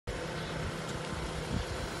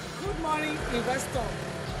foreign investor.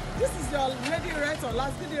 This is your lady realtor,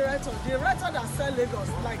 last lady realtor, the realtor that sell Lagos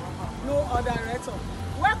like no other realtor.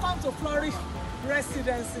 Welcome to Flourish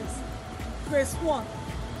Residences, Phase 1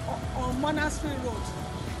 on Monastery Road,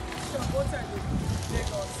 Sangotedo,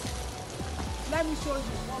 Lagos. Let me show you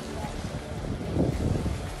what we have.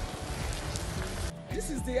 This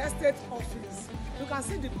is the estate office. You can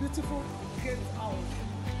see the beautiful gate out.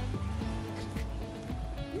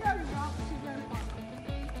 Here we have children park.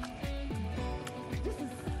 This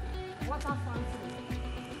is Waterfountain.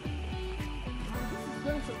 And this is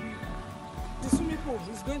going to be, the swimming pool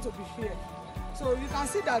is going to be here. So you can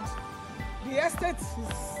see that the estate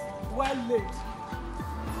is well laid.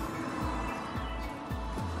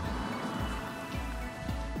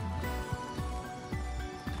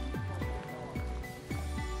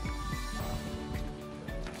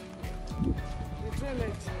 The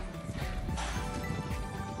drainage.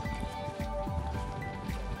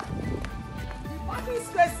 The parking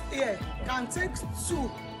space here can take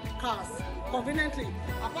 2 cars conveniently,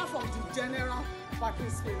 apart from the general parking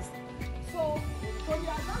space. So, for the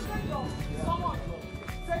advantage of someone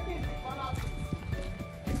taking the corner,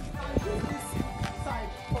 you can use this side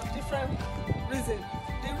for different reasons.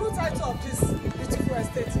 The root title of this beautiful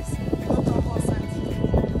estate is Novare site.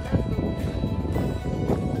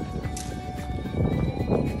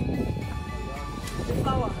 The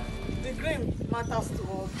flower, the green matters to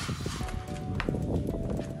us.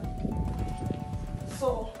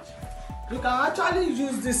 So, you can actually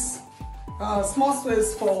use this small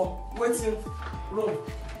space for waiting room.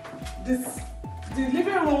 The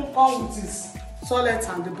living room comes with its toilet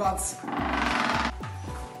and the bath.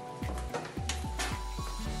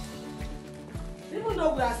 Even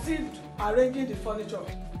though we are still arranging the furniture,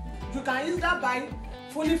 you can either buy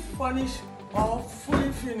fully furnished or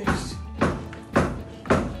fully finished.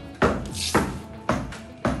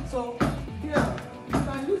 So here you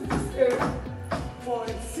can use this area for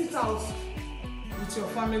a sit out with your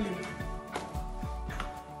family.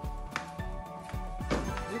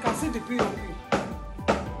 You can see the POP.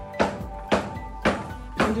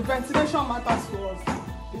 And the ventilation matters to us.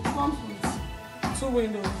 It comes with 2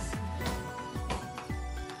 windows.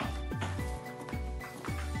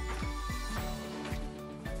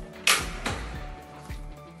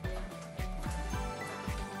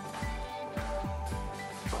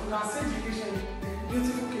 You can see the kitchen, the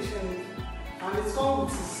beautiful kitchen, and it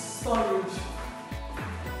comes with storage.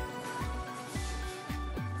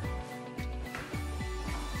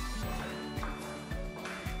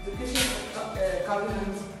 The kitchen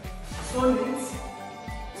cabinet, so neat.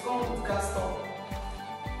 It comes with gas stove,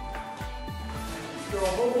 your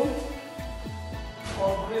oven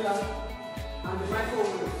or griller, and the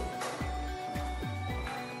microwave.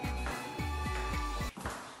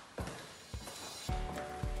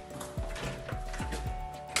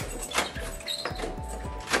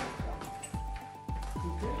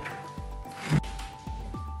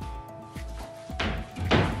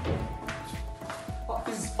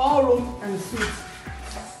 All room and suite.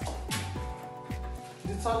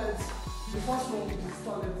 The toilet, the first room is the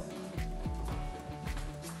toilet.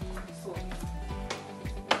 So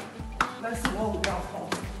let's see what we have come.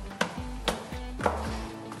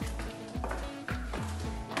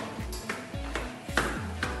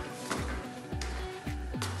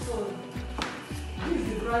 So this is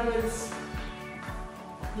the private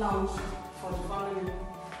lounge for the family.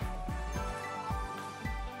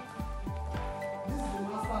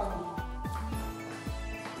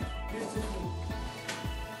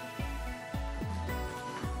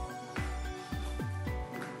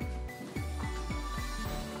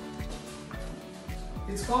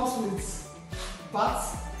 It comes with bath,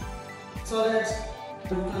 toilet. You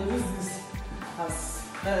can use this as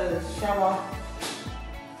a shower.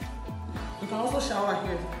 You can also shower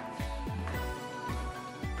here.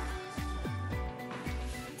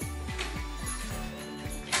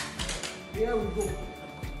 Here we go.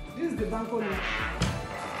 This is the balcony.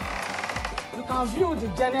 You can view the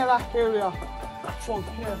general area from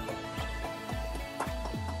here.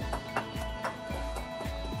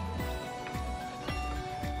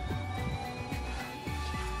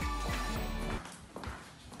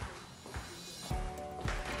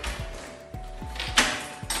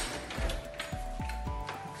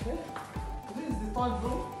 Okay. This is the 3rd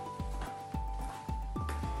room.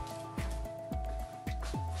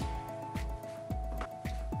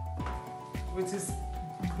 With its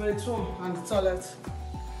bedroom and the toilet,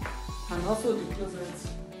 and also the closet.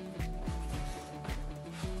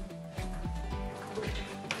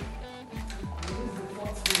 And this is the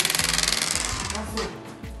 4th room. Also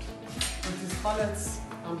with its toilets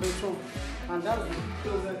and bedroom, and that's the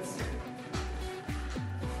closet.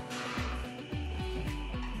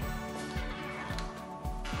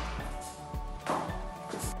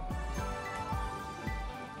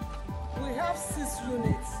 We have 6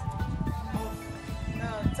 units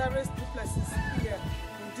of terraced duplexes here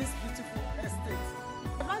in this beautiful estate.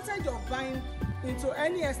 The advantage of buying into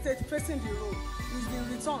any estate facing the road is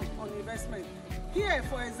the return on investment. Here,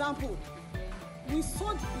 for example, we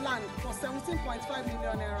sold land for 17.5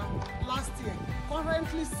 million naira last year,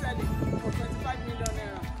 currently selling for 25 million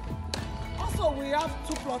naira. Also, we have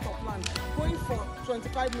 2 plots of land going for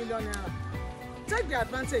 25 million naira. Take the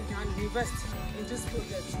advantage and invest in this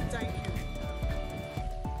project. Thank you.